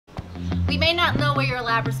may not know where your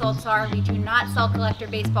lab results are. We do not sell collector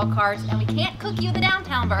baseball cards, and we can't cook you the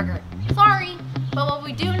downtown burger. Sorry. But what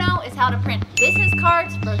we do know is how to print business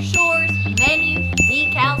cards, brochures, menus,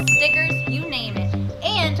 decals, stickers, you name it.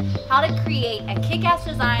 And how to create a kick-ass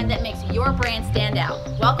design that makes your brand stand out.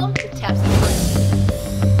 Welcome to Tepsi Print.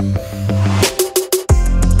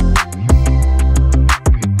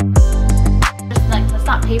 It's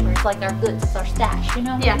not paper, it's like our goods, it's our stash, you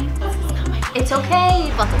know? Yeah. It's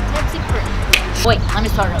okay, welcome to Tepsi Print. Wait, let me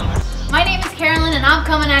start over. My name is Carolyn and I'm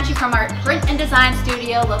coming at you from our print and design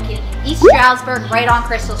studio located in East Stroudsburg, right on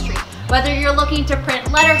Crystal Street. Whether you're looking to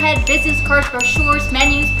print letterhead, business cards, brochures,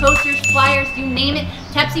 menus, posters, flyers, you name it,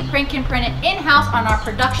 Tepsi Print can print it in-house on our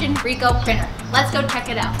production Ricoh printer. Let's go check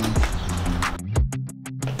it out.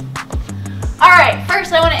 All right,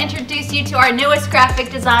 first I want to introduce you to our newest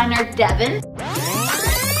graphic designer, Devin.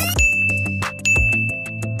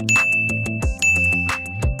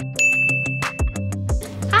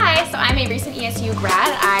 So I'm a recent ESU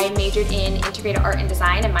grad. I majored in integrated art and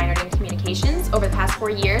design and minored in communications. Over the past 4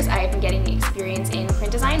 years, I have been getting the experience in print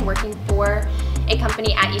design working for a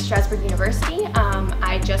company at East Stroudsburg University.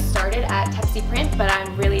 I just started at Tepsi Print, but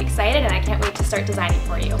I'm really excited and I can't wait to start designing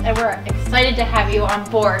for you. And we're excited to have you on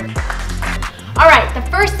board. All right, the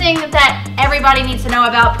first thing that everybody needs to know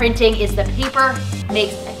about printing is the paper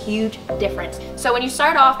makes a huge difference. So when you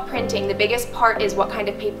start off printing, the biggest part is what kind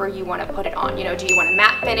of paper you want to put it on. You know, do you want a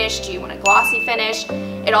matte finish? Do you want a glossy finish?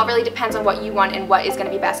 It all really depends on what you want and what is going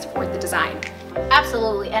to be best for the design.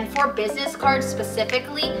 Absolutely, and for business cards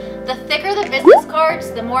specifically, the thicker the business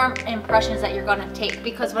cards, the more impressions that you're going to take.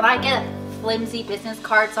 Because when I get flimsy business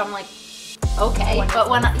cards, I'm like, okay, but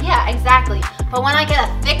yeah, exactly. But when I get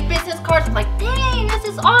a thick business card, I'm like, dang, this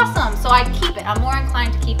is awesome. So I keep it. I'm more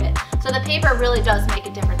inclined to keep it. So the paper really does make a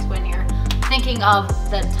difference when you're thinking of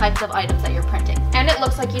the types of items that you're printing. And it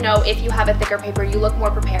looks like, you know, if you have a thicker paper, you look more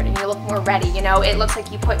prepared and you look more ready. You know, it looks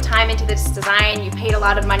like you put time into this design, you paid a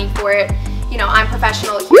lot of money for it. You know, I'm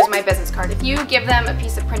professional, here's my business card. If you give them a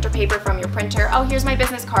piece of printer paper from your printer, oh, here's my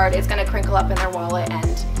business card, it's gonna crinkle up in their wallet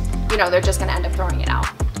and, you know, they're just gonna end up throwing it out.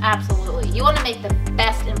 Absolutely. You want to make the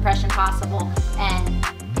best impression possible, and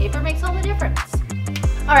paper makes all the difference.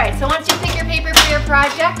 All right, so once you pick your paper for your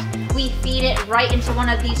project, we feed it right into one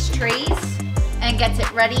of these trays and gets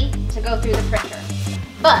it ready to go through the printer.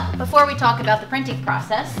 But before we talk about the printing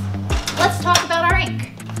process, let's talk about our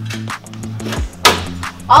ink.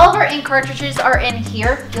 All of our ink cartridges are in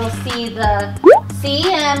here. You'll see the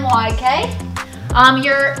CMYK.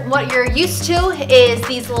 What you're used to is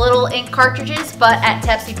these little ink cartridges, but at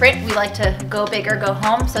Tepsi Print, we like to go big or go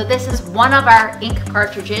home. So this is one of our ink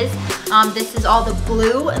cartridges. This is all the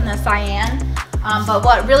blue and the cyan. But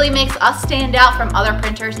what really makes us stand out from other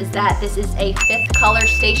printers is that this is a 5th color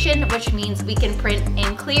station, which means we can print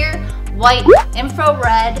in clear, white,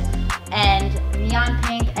 infrared, and neon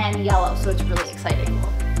pink and yellow. So it's really exciting.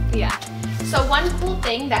 Yeah. So one cool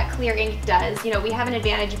thing that clear ink does, you know, we have an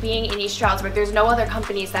advantage being in East Stroudsburg. There's no other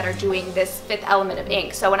companies that are doing this 5th element of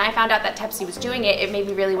ink. So when I found out that Tepsi was doing it, it made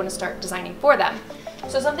me really want to start designing for them.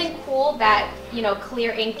 So something cool that, you know,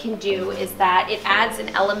 clear ink can do is that it adds an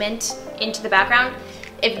element into the background.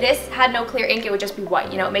 If this had no clear ink, it would just be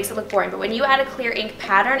white, you know, it makes it look boring. But when you add a clear ink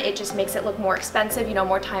pattern, it just makes it look more expensive, you know,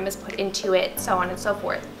 more time is put into it, so on and so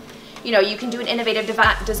forth. You know, you can do an innovative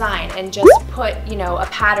design and just put, you know, a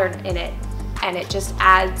pattern in it, and it just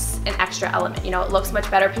adds an extra element. You know, it looks much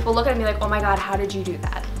better. People look at me like, oh my God, how did you do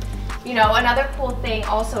that? You know, another cool thing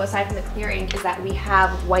also aside from the clear ink is that we have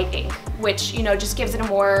white ink, which, you know, just gives it a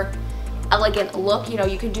more elegant look. You know,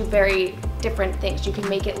 you can do very different things. You can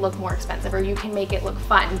make it look more expensive or you can make it look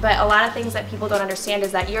fun. But a lot of things that people don't understand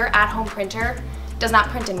is that your at-home printer does not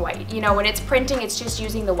print in white. You know, when it's printing, it's just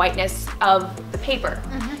using the whiteness of the paper.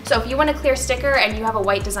 So if you want a clear sticker and you have a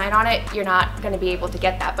white design on it, you're not gonna be able to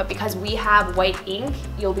get that. But because we have white ink,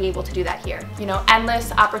 you'll be able to do that here. You know,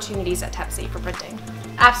 endless opportunities at Tepsi for printing.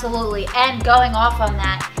 Absolutely, and going off on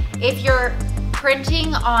that, if you're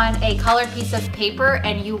printing on a colored piece of paper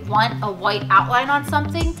and you want a white outline on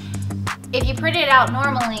something, if you print it out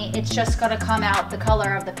normally, it's just gonna come out the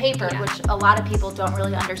color of the paper, which a lot of people don't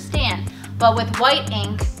really understand. But with white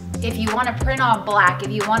ink, if you want to print on black, if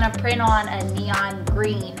you want to print on a neon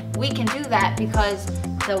green, we can do that because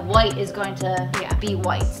the white is going to be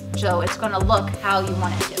white. So it's going to look how you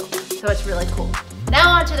want it to. So it's really cool. Now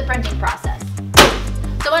on to the printing process.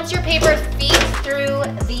 So once your paper feeds through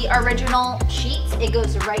the original sheets, it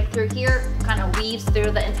goes right through here, kind of weaves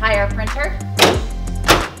through the entire printer,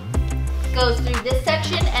 goes through this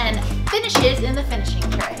section and finishes in the finishing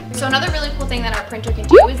tray. So another really cool thing that our printer can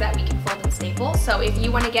do is that we can fold and staple. So if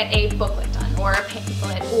you want to get a booklet done or a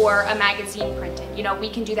pamphlet or a magazine printed, you know,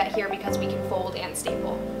 we can do that here because we can fold and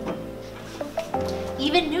staple.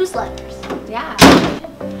 Even newsletters. Yeah.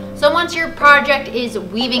 So once your project is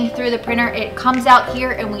weaving through the printer, it comes out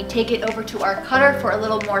here and we take it over to our cutter for a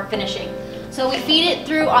little more finishing. So we feed it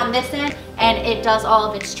through on this end and it does all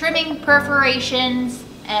of its trimming, perforations,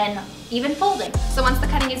 and even folding. So once the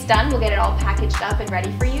cutting is done, we'll get it all packaged up and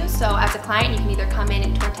ready for you. So as a client, you can either come in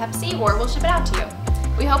and tour Tepsi or we'll ship it out to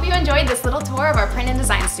you. We hope you enjoyed this little tour of our print and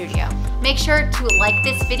design studio. Make sure to like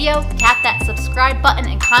this video, tap that subscribe button,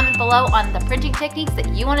 and comment below on the printing techniques that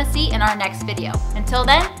you want to see in our next video. Until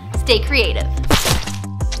then, stay creative.